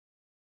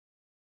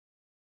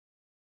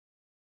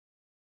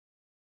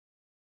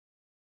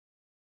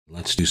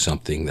Let's do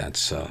something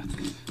that's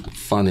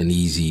fun and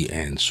easy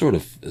and sort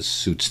of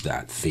suits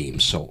that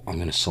theme. So I'm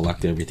going to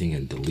select everything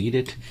and delete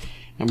it.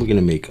 And we're going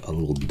to make a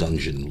little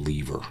dungeon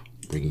lever,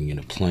 bringing in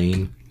a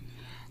plane.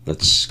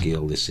 Let's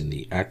scale this in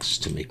the X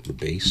to make the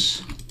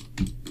base.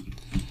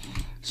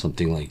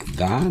 Something like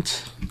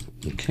that.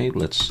 Okay,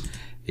 let's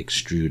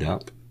extrude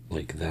up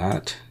like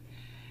that.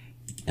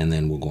 And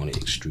then we're going to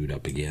extrude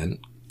up again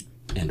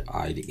and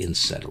add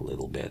inset a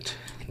little bit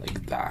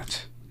like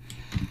that.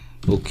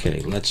 Okay,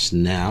 let's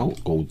now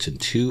go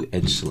to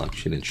edge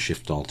selection and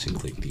Shift Alt and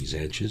click these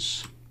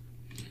edges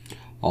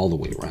all the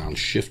way around.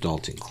 Shift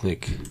Alt and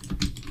click,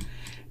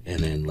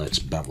 and then let's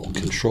bevel.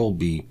 Control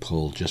B,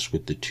 pull just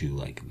with the two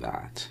like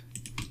that.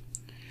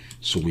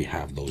 So we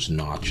have those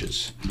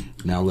notches.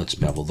 Now let's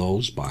bevel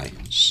those by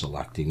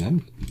selecting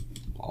them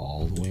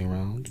all the way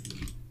around.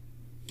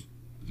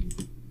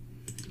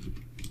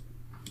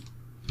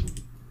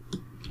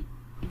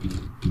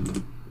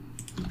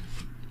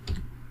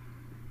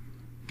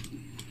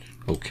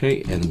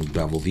 Okay, and we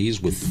bevel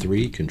these with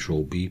 3,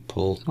 Control B,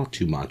 pull, not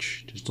too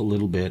much, just a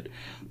little bit.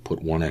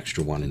 Put one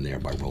extra one in there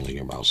by rolling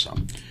your mouse up.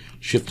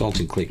 Shift Alt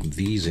and click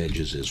these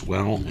edges as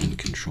well, and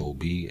Control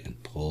B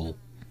and pull,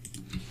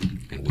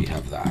 and we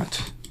have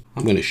that.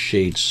 I'm going to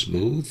shade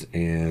smooth,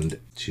 and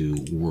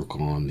to work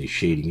on the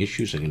shading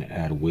issues, I'm going to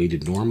add a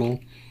weighted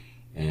normal,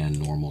 and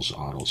normal's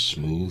auto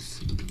smooth.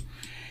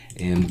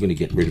 And we're going to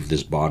get rid of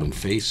this bottom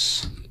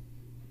face,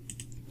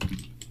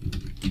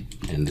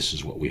 and this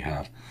is what we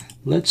have.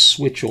 Let's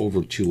switch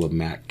over to a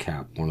matte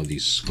cap, one of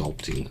these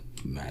sculpting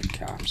matte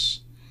caps.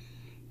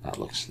 That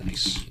looks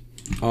nice.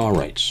 All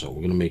right, so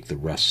we're going to make the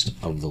rest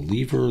of the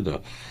lever,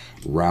 the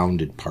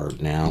rounded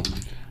part now.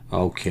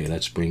 Okay,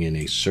 let's bring in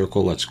a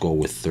circle. Let's go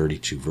with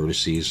 32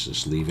 vertices.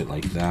 Just leave it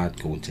like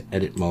that. Go into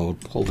edit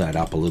mode, pull that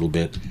up a little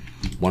bit.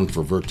 1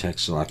 for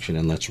vertex selection,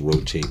 and let's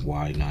rotate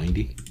Y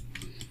 90.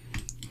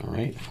 All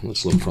right,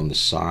 let's look from the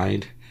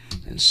side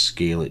and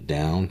scale it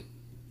down.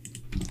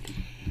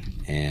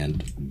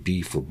 And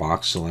B for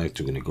box select,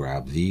 we're going to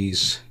grab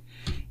these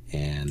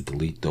and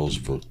delete those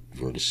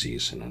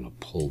vertices, and I'm going to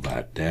pull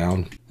that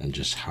down and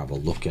just have a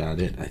look at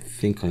it. I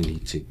think I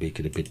need to make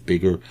it a bit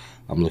bigger.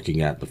 I'm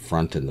looking at the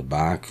front and the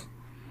back.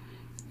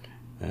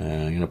 I'm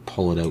going to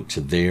pull it out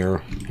to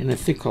there, and I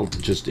think I'll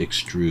just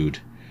extrude,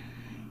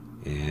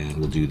 and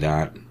we'll do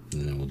that,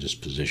 and then we'll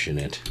just position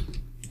it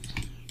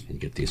and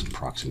get the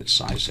approximate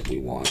size that we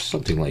want,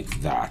 something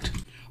like that.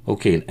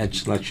 Okay, in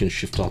edge selection,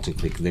 Shift Alt and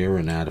click there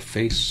and add a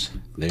face,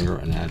 there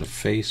and add a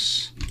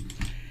face.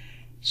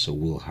 So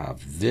we'll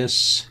have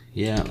this.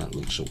 Yeah, that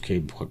looks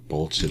okay. Put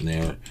bolts in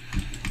there.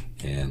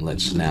 And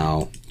let's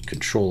now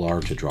Control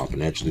R to drop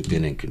an edge loop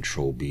in, and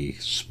Control B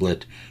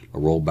split a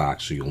roll back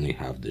so you only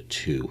have the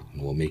 2.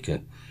 And we'll make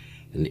an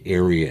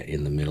area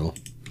in the middle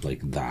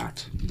like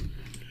that.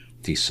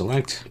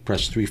 Deselect,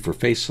 press 3 for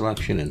face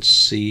selection, and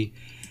C,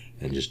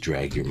 and just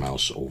drag your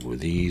mouse over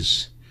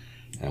these.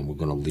 And we're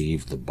going to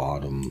leave the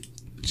bottom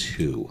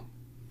 2.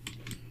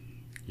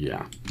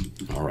 Yeah,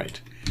 all right.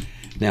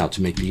 Now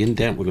to make the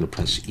indent, we're going to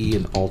press E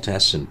and Alt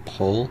S and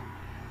pull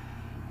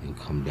and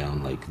come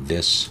down like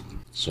this.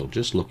 So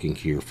just looking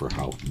here for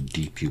how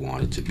deep you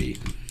want it to be.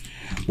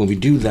 When we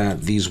do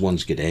that, these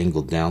ones get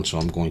angled down, so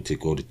I'm going to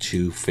go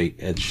to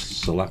edge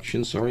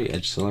selection,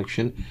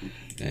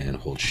 and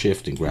hold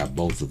Shift and grab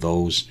both of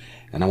those.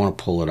 And I want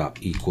to pull it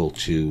up equal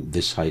to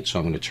this height, so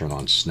I'm going to turn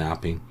on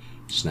snapping,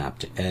 snap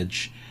to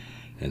edge.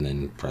 And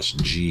then press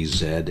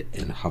GZ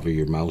and hover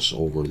your mouse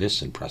over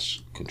this and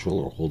press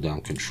Control or hold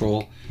down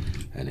Control,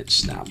 and it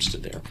snaps to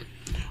there.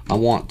 I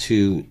want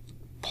to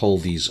pull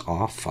these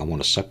off. I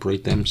want to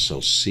separate them, so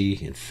C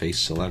in face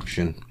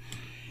selection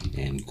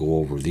and go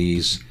over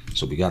these.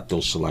 So we got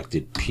those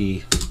selected,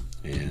 P,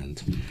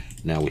 and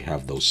now we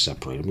have those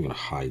separated. I'm going to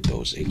hide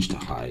those, H to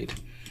hide.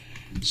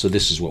 So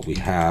this is what we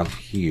have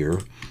here.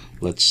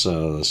 Let's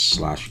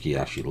slash key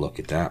actually look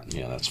at that.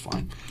 Yeah, that's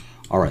fine.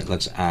 All right,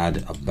 let's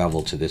add a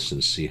bevel to this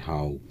and see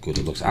how good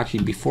it looks.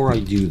 Actually, before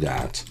I do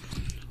that,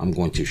 I'm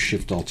going to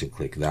Shift Alt and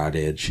click that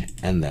edge,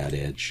 and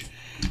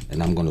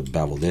I'm going to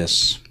bevel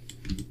this.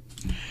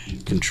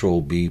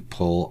 Control B,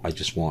 pull. I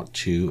just want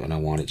 2, and I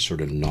want it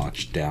sort of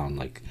notched down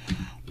like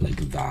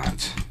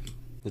that.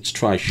 Let's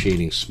try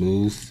shading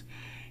smooth,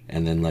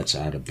 and then let's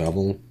add a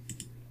bevel.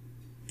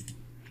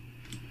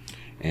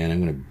 And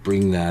I'm going to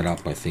bring that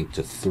up, I think,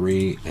 to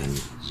 3 and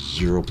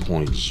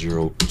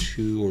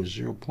 0.02 or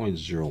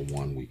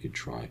 0.01 we could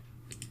try.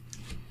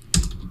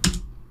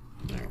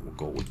 There, we'll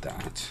go with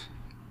that.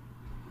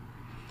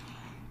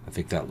 I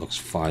think that looks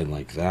fine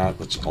like that.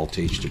 Let's Alt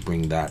H to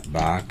bring that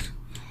back.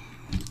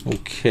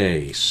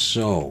 Okay,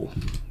 so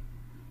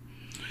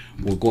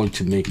we're going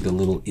to make the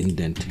little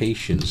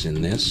indentations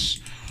in this.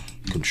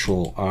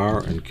 Control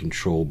R and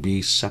Control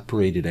B,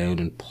 separate it out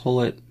and pull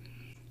it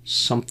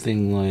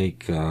something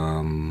like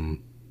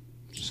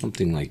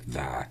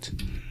that,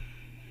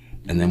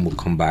 and then we'll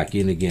come back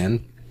in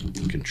again,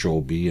 Control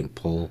B and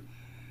pull,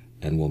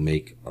 and we'll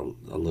make a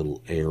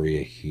little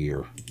area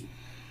here,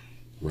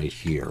 right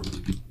here.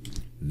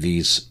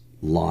 These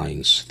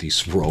lines,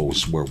 these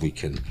rows where we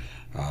can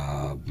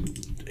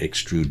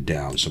extrude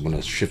down. So I'm going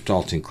to Shift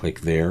Alt and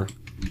click there.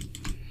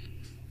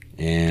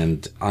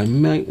 And I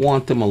might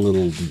want them a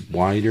little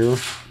wider.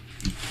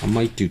 I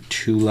might do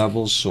 2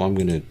 levels, so I'm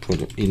going to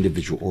put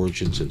individual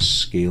origins and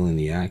scale in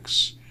the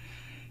X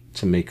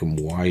to make them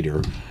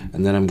wider.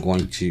 And then I'm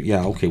going to,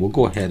 yeah, okay, we'll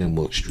go ahead and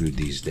we'll extrude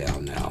these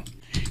down now.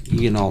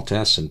 E and Alt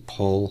S and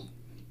pull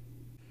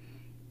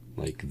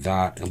like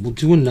that. And we'll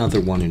do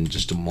another one in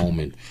just a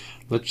moment.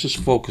 Let's just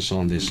focus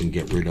on this and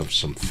get rid of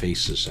some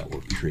faces that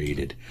were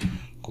created.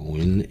 Go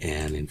in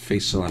and in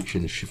face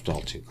selection, Shift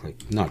Alt and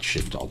click, not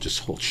Shift Alt,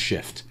 just hold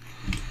Shift.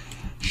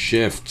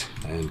 Shift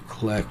and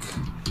click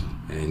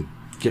and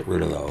get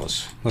rid of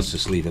those. Let's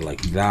just leave it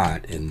like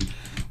that and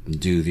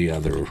do the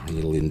other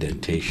little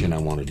indentation I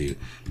want to do.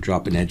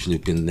 Drop an edge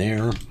loop in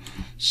there,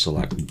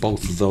 select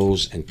both of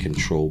those and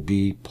Control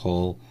B,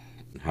 pull,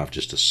 and have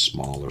just a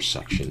smaller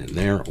section in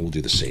there. We'll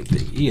do the same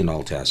thing, E and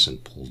Alt S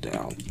and pull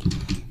down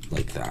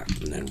like that.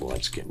 And then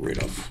let's get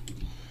rid of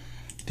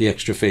the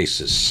extra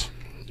faces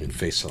in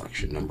face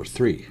selection number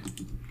 3.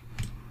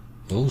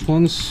 Those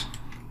ones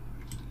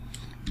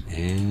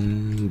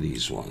and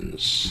these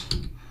ones.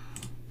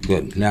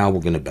 Good. Now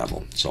we're going to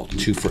bevel. So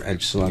 2 for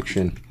edge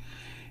selection,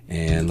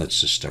 and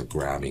let's just start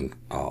grabbing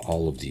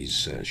all of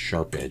these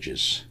sharp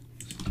edges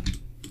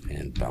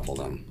and bevel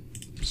them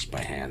just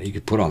by hand. You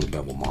could put on the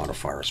bevel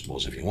modifier, I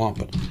suppose, if you want,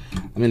 but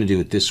I'm going to do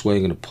it this way.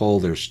 I'm going to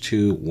pull. There's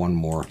 2, 1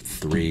 more,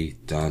 3,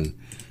 done.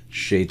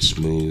 Shade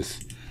smooth.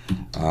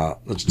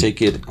 Let's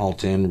take it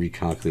Alt N,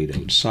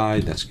 recalculate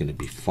outside. That's going to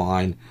be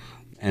fine.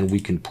 And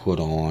we can put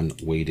on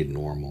weighted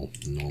normal.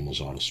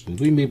 Normal's auto smooth.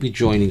 We may be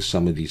joining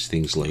some of these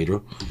things later,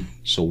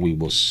 so we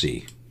will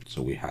see.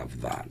 So we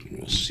have that, and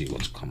we'll see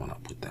what's coming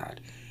up with that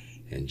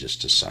in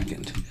just a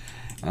second.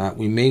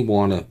 We may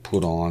want to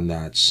put on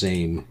that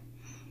same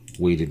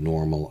weighted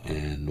normal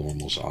and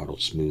normal's auto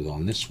smooth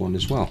on this one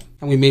as well.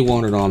 And we may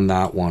want it on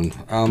that one.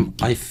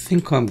 I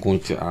think I'm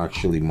going to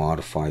actually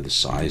modify the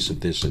size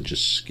of this and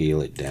just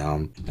scale it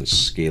down and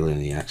scale it in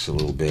the X a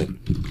little bit.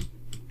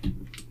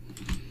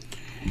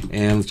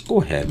 And let's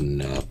go ahead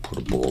and put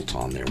a bolt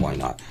on there. Why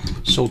not?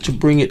 So to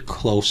bring it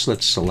close,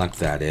 let's select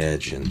that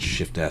edge and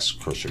Shift S,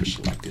 cursor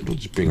selected. We'll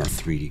just bring our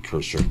 3D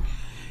cursor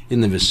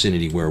in the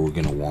vicinity where we're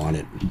going to want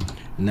it.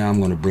 Now I'm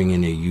going to bring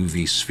in a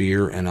UV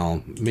sphere and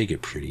I'll make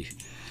it pretty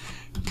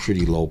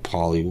low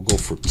poly. We'll go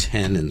for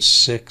 10 and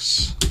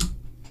 6.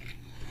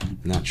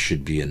 And that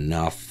should be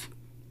enough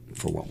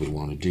for what we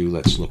want to do.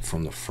 Let's look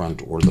from the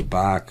front or the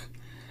back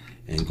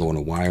and go in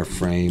a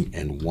wireframe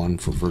and 1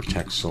 for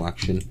vertex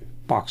selection.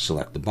 Box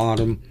select the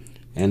bottom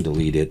and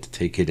delete it.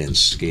 Take it and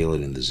scale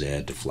it in the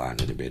Z to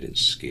flatten it a bit and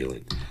scale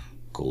it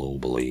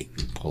globally.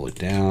 Pull it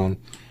down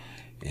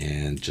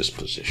and just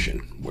position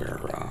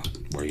where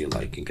you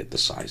like and get the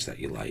size that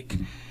you like.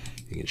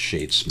 You can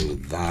shade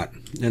smooth that,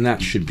 and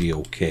that should be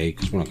okay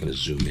because we're not going to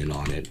zoom in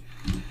on it.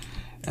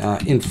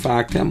 In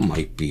fact, that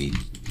might be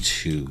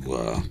too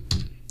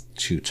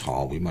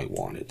tall. We might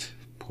want it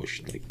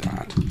pushed like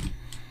that.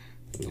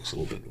 It looks a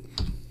little bit,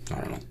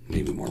 I don't know,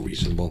 maybe more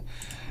reasonable.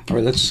 All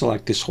right, let's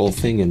select this whole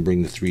thing and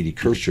bring the 3D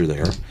cursor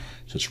there.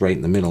 So it's right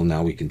in the middle.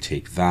 Now we can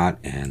take that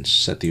and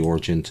set the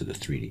origin to the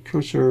 3D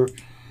cursor,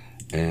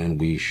 and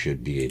we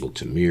should be able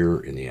to mirror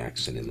in the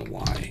X and in the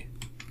Y.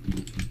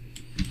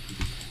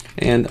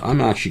 And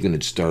I'm actually going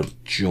to start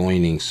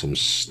joining some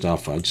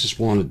stuff. I just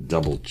want to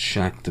double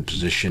check the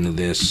position of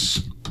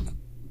this.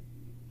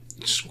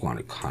 Just want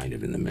it kind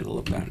of in the middle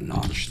of that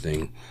notch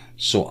thing.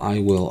 So I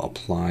will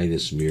apply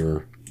this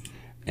mirror.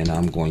 And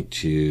I'm just going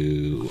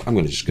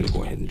to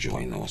go ahead and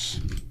join those.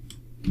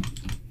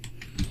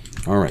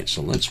 All right,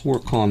 so let's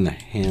work on the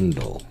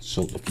handle.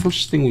 So the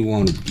first thing we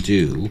want to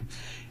do,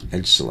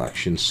 edge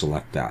selection,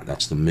 select that.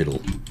 That's the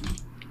middle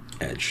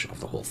edge of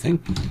the whole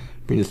thing.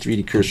 Bring the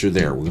 3D cursor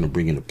there. We're going to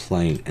bring in a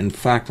plane. In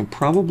fact, I'm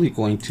probably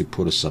going to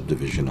put a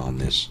subdivision on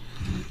this.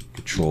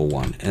 Control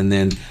 1. And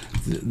then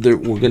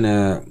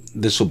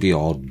this will be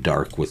all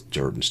dark with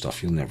dirt and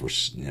stuff. You'll never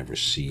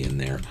see in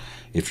there.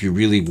 If you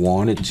really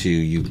wanted to,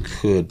 you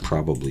could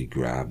probably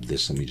grab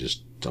this. Let me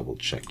just double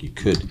check. You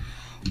could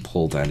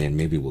pull that in.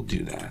 Maybe we'll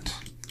do that.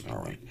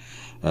 All right.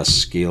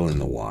 Scale in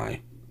the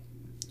Y.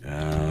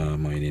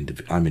 I'm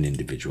in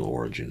individual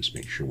origins.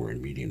 Make sure we're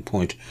in median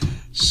point.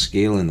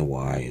 Scale in the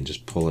Y and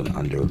just pull it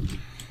under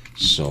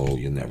so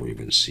you'll never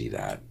even see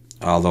that.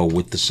 Although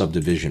with the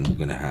subdivision, we're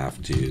going to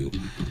have to,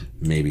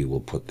 maybe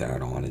we'll put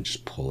that on and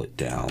just pull it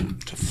down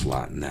to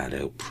flatten that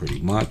out pretty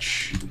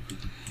much.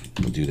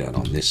 We'll do that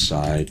on this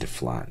side to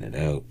flatten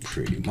it out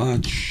pretty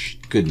much.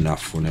 Good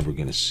enough. We're never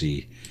going to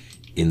see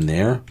in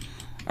there.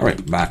 All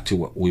right, back to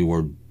what we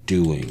were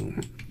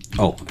doing.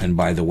 Oh, and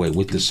by the way,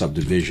 with the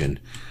subdivision,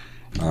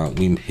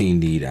 we may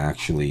need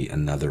actually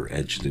another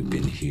edge loop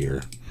in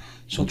here.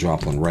 So I'll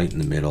drop one right in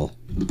the middle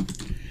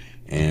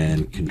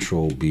and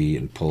Control B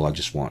and pull. I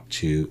just want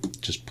to,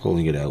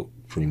 pulling it out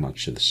pretty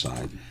much to the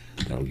side.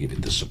 That'll give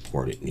it the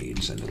support it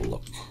needs and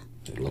it'll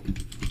look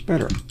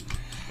better.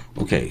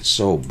 Okay,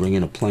 so bring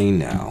in a plane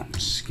now,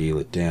 scale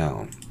it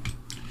down.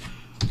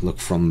 Look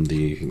from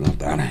the, not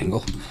that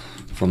angle,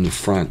 from the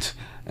front.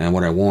 And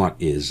what I want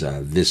is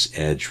this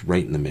edge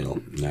right in the middle,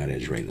 and that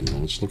edge right in the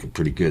middle. It's looking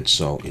pretty good.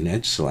 So in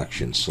edge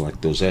selection,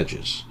 select those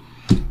edges.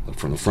 Look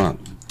from the front,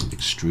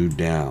 extrude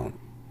down,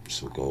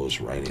 so it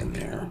goes right in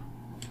there.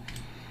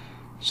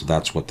 So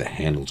that's what the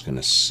handle's going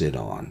to sit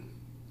on.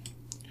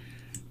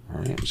 All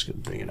right, I'm just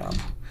going to bring it up.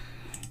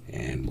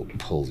 And we'll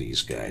pull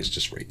these guys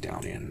just right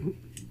down in,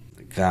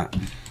 like that.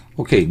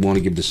 Okay, want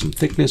to give this some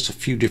thickness. A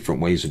few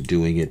different ways of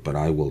doing it, but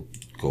I will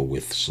go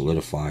with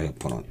solidify. I'll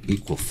put on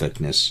equal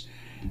thickness,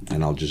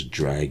 and I'll just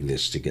drag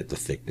this to get the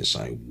thickness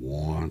I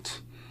want.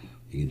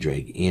 You can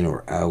drag in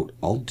or out.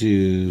 I'll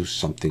do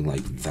something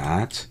like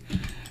that,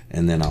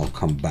 and then I'll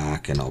come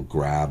back and I'll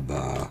grab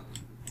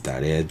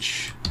that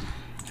edge.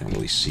 Can't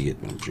really see it,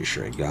 but I'm pretty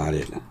sure I got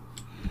it.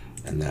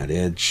 And that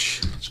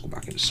edge, let's go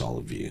back into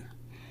solid view.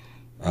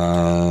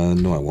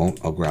 No, I won't.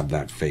 I'll grab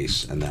that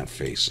face, and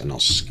I'll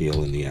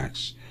scale in the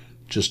X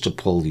just to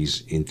pull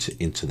these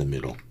into the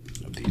middle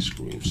of these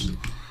grooves.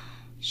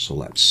 So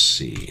let's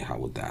see, how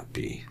would that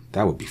be?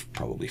 That would be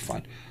probably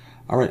fine.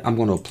 All right, I'm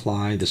going to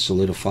apply the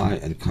solidify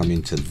and come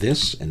into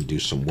this and do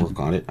some work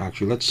on it.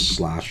 Actually, let's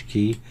slash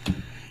key,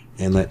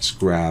 and let's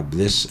grab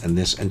this and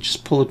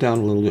just pull it down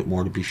a little bit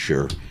more to be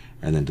sure,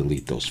 and then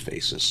delete those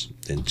faces.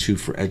 Then 2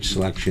 for edge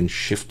selection,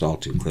 Shift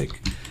Alt and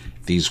click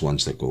these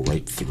ones that go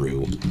right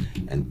through,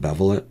 and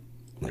bevel it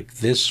like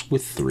this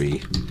with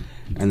 3,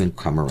 and then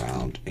come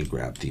around and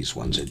grab these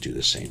ones and do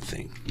the same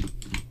thing.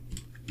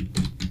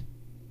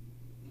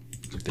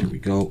 There we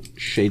go,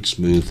 shade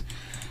smooth,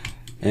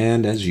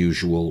 and as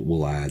usual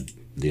we'll add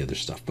the other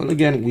stuff. But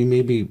again, we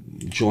may be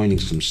joining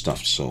some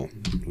stuff, so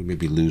we may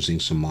be losing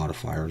some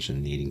modifiers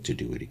and needing to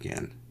do it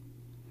again.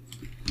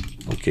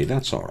 Okay,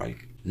 that's all right.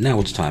 Now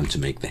it's time to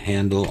make the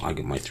handle. I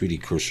got my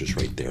 3D cursors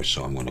right there,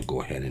 so I'm going to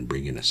go ahead and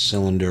bring in a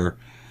cylinder,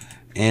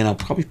 and I'll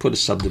probably put a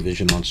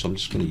subdivision on, so I'm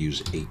just going to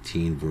use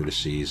 18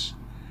 vertices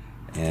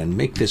and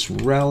make this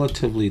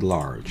relatively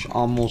large,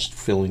 almost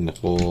filling the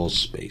whole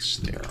space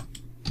there.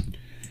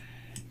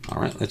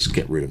 All right, let's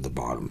get rid of the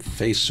bottom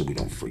face so we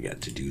don't forget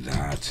to do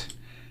that.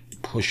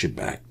 Push it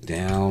back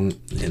down,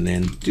 and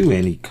then do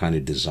any kind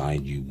of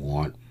design you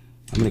want.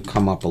 I'm going to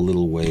come up a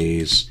little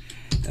ways,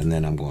 and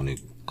then I'm going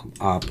to come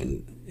up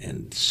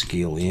and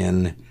scale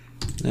in,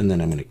 and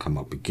then I'm going to come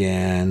up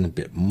again a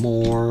bit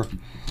more,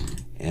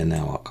 and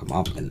now I'll come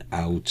up and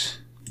out,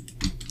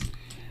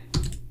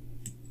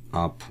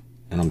 up,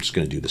 and I'm just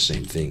going to do the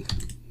same thing,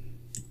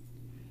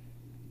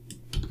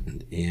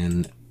 and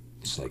in,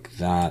 it's like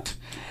that.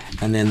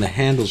 And then the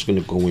handle's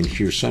going to go in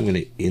here, so I'm going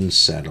to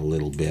inset a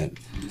little bit,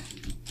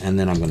 and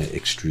then I'm going to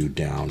extrude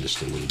down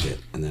just a little bit,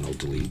 and then I'll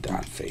delete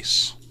that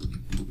face.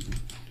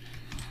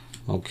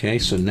 Okay,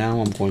 so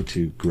now I'm going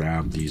to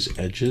grab these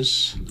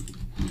edges,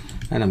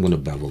 and I'm going to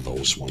bevel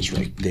those ones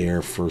right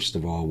there, first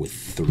of all, with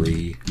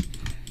 3.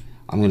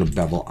 I'm going to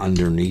bevel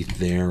underneath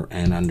there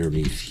and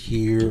underneath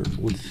here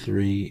with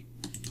 3,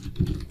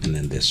 and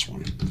then this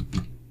one.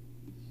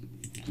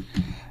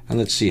 And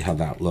let's see how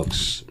that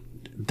looks.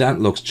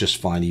 That looks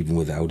just fine even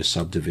without a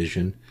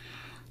subdivision.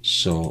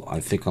 So I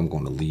think I'm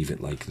going to leave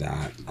it like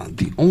that.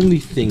 The only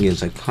thing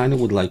is I kind of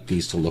would like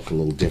these to look a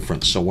little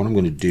different. So what I'm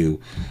going to do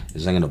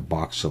is I'm going to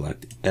box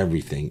select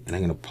everything, and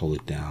I'm going to pull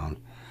it down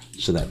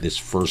so that this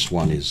first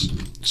one is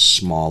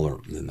smaller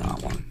than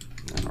that one.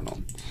 I don't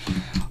know.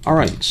 All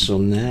right, so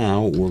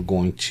now we're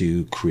going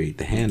to create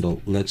the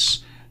handle.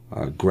 Let's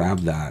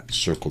grab that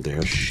circle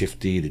there, Shift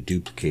D to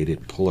duplicate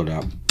it, pull it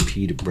up,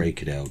 P to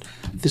break it out.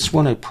 This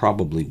one I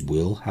probably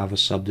will have a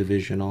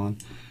subdivision on.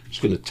 I'm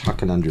just going to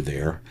tuck it under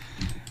there.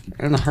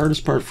 And the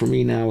hardest part for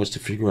me now is to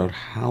figure out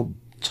how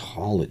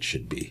tall it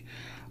should be.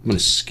 I'm going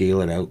to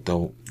scale it out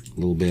though a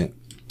little bit,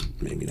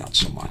 maybe not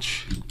so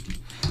much.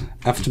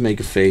 F to make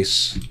a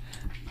face,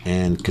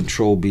 and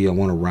Control B, I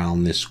want to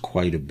round this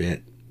quite a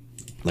bit,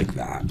 like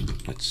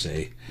that, let's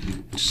say.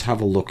 Just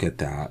have a look at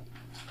that.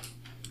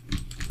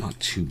 Not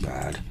too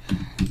bad.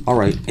 All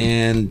right,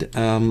 and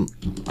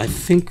I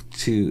think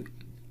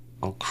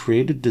I'll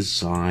create a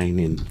design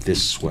in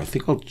this way. I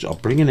think I'll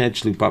bring an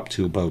edge loop up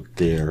to about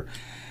there,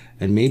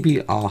 and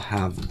maybe I'll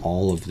have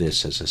all of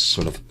this as a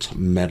sort of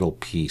metal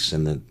piece,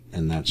 and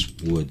that's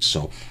wood.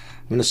 So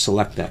I'm going to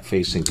select that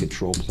face and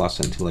Control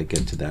plus until I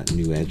get to that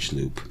new edge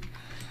loop,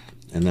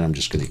 and then I'm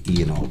just going to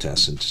E and Alt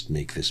S and just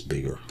make this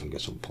bigger. I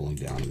guess I'm pulling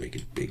down to make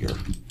it bigger,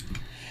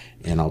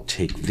 and I'll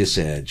take this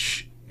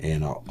edge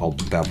and I'll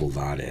bevel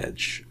that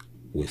edge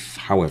with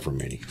however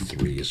many.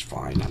 3 is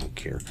fine, I don't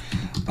care.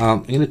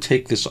 I'm going to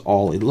take this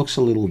all, it looks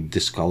a little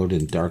discolored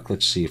and dark.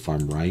 Let's see if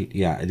I'm right.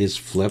 Yeah, it is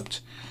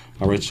flipped.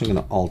 All right, so I'm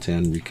going to Alt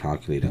N,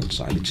 recalculate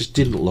outside. It just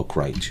didn't look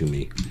right to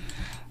me.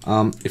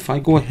 If I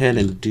go ahead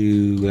and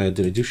do,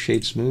 did I do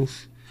shade smooth?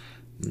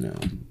 No.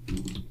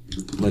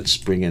 Let's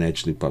bring an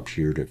edge loop up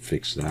here to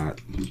fix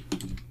that.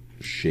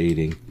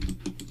 Shading.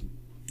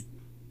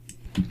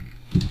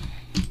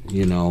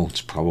 You know,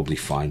 it's probably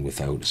fine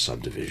without a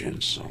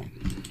subdivision, so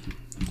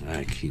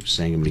I keep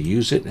saying I'm going to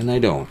use it, and I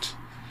don't.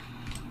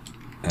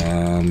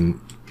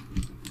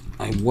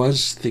 I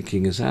was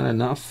thinking, is that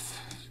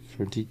enough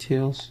for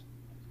details?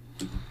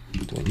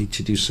 Do I need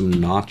to do some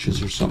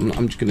notches or something?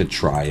 I'm just going to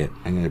try it.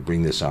 I'm going to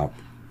bring this up.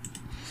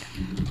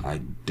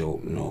 I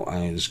don't know.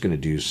 I'm just going to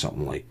do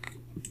something like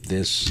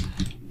this.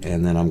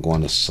 And then I'm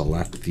going to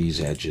select these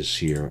edges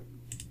here.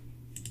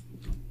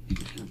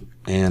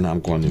 And I'm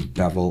going to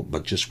bevel,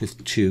 but just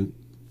with 2.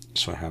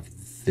 So I have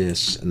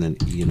this, and then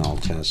E and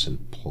Alt S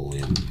and pull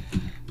in.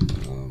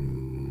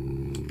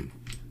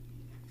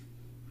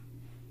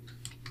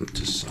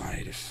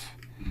 Decide if.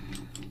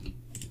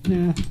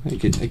 Yeah, I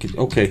could.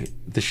 Okay,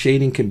 the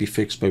shading can be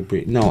fixed by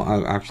no.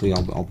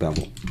 I'll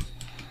bevel.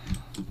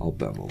 I'll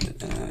bevel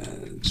it.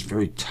 It's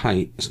very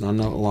tight. It's not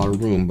a lot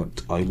of room,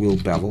 but I will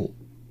bevel,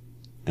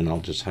 and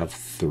I'll just have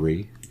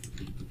 3.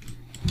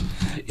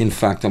 In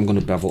fact, I'm going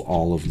to bevel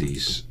all of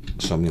these.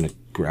 So I'm going to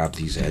grab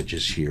these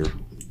edges here.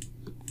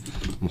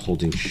 I'm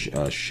holding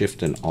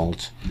Shift and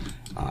Alt,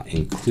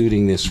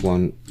 including this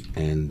one,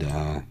 and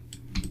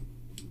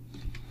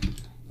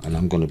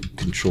I'm going to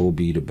Control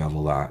B to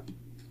bevel that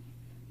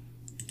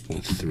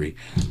with 3.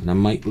 And I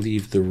might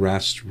leave the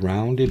rest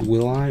rounded,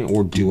 will I?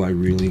 Or do I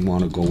really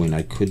want to go in?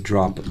 I could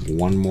drop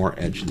one more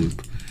edge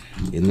loop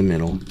in the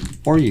middle,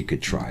 or you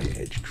could try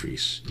edge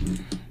crease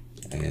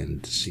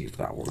and see if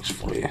that works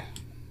for you.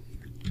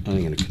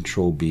 I'm going to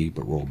Control B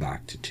but roll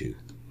back to 2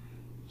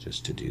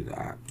 just to do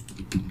that.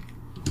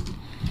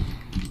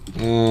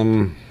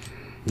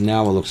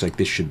 Now it looks like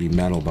this should be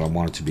metal, but I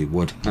want it to be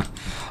wood.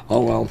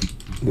 Oh well,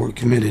 we're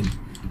committed.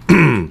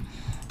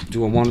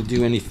 Do I want to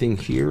do anything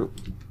here?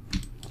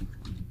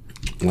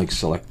 Like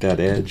select that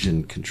edge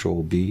and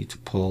Control B to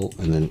pull,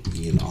 and then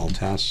E and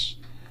Alt S,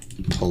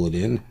 pull it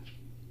in,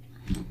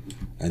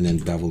 and then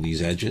bevel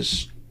these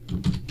edges.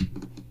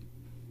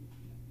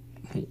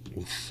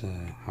 With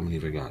how many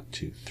have I got?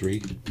 2,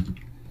 3.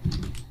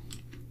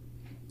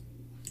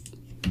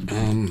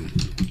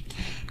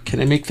 Can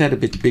I make that a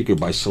bit bigger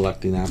by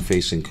selecting that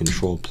face and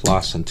Control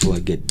plus until I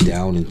get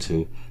down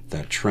into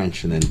that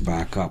trench, and then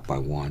back up by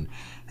 1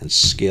 and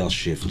scale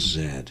Shift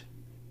Z, and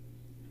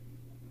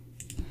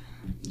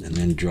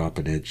then drop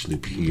an edge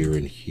loop here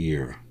and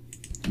here.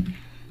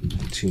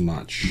 Not too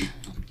much.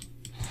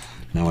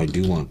 Now I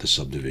do want the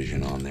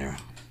subdivision on there,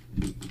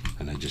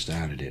 and I just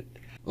added it.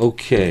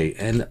 Okay,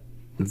 and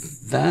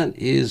that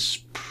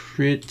is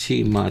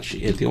pretty much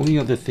it. The only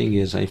other thing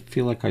is I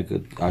feel like I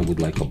would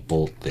like a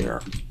bolt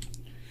there.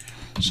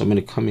 So I'm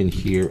going to come in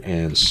here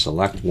and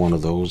select one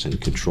of those and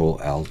Control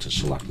L to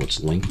select what's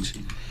linked.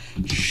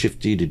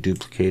 Shift D to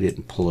duplicate it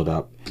and pull it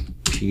up.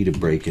 P to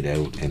break it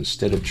out. And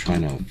instead of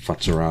trying to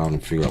futz around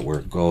and figure out where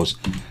it goes,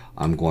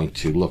 I'm going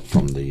to look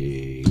from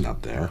the,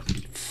 not there,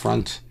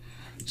 front,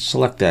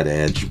 select that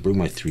edge, bring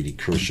my 3D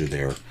cursor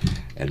there,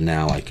 and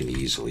now I can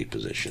easily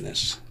position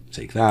this.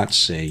 Take that,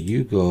 say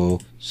you go,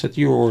 set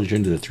your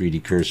origin to the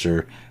 3D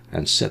cursor,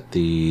 and set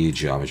the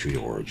geometry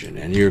to origin,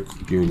 and you're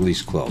at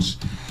least close.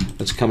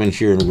 Let's come in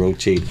here and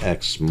rotate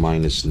X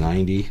minus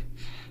 90.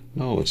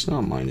 No, it's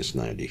not minus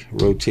 90.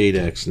 Rotate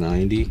X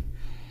 90,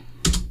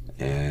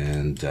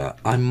 and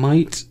I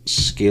might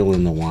scale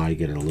in the Y,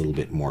 get it a little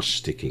bit more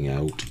sticking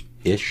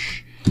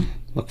out-ish.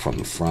 Look from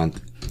the front,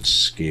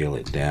 scale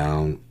it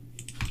down,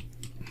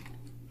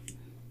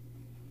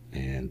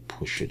 and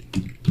push it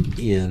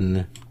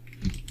in.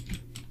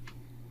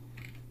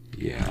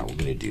 Yeah, we're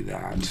going to do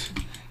that.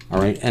 All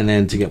right, and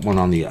then to get one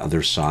on the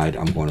other side,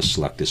 I'm going to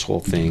select this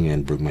whole thing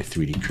and bring my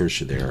 3D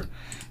cursor there,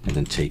 and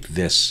then take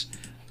this,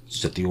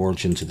 set the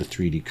origin to the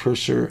 3D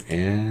cursor,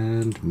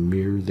 and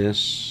mirror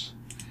this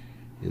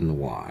in the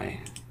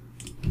Y.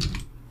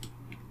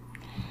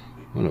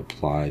 I'm going to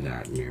apply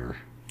that mirror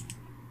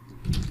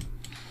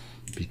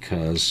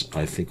because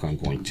I think I'm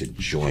going to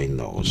join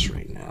those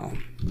right now.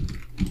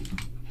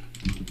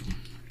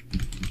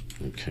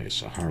 Okay,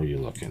 so how are you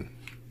looking?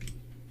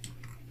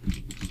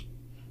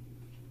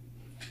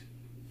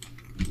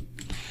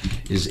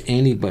 Is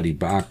anybody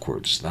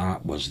backwards?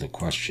 That was the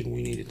question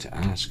we needed to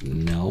ask.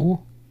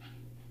 No?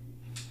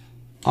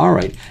 All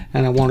right,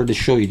 and I wanted to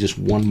show you just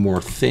one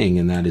more thing,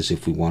 and that is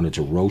if we wanted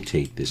to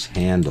rotate this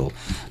handle.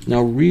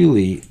 Now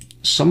really,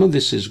 some of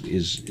this is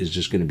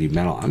just going to be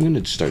metal. I'm going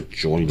to start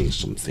joining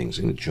some things.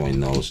 I'm going to join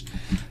those.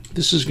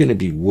 This is going to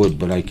be wood,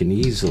 but I can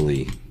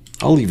easily,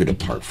 I'll leave it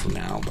apart for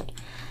now. But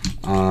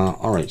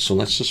all right, so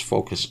let's just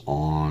focus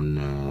on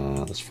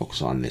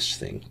this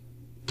thing.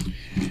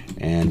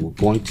 And we're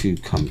going to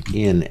come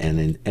in and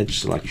in edge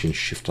selection,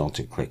 Shift Alt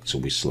and click. So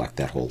we select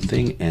that whole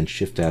thing and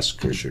Shift S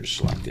cursor to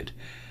select it.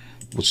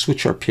 We'll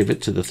switch our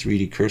pivot to the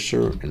 3D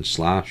cursor and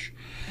slash.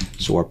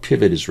 So our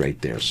pivot is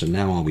right there. So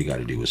now all we got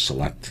to do is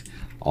select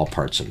all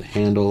parts of the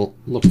handle,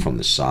 look from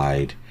the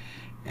side,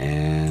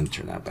 and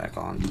turn that back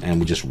on. And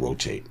we just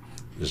rotate.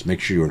 Just make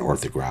sure you're in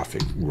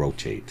orthographic,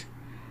 rotate.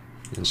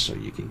 And so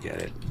you can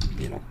get it,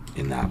 you know,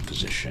 in that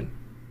position.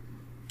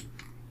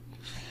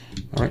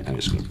 All right, I'm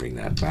just going to bring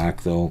that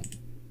back though.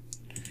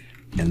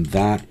 And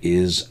that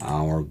is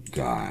our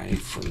guy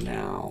for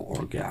now,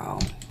 or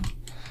gal.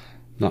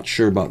 Not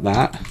sure about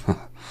that,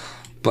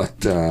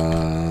 but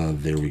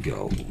there we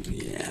go.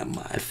 Yeah,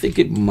 I think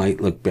it might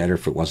look better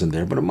if it wasn't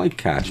there, but it might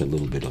catch a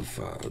little bit of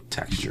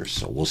texture,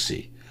 so we'll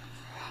see.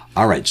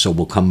 All right, so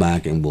we'll come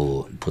back and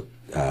we'll put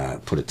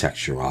a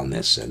texture on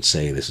this and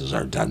say this is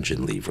our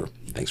dungeon lever.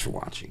 Thanks for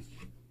watching.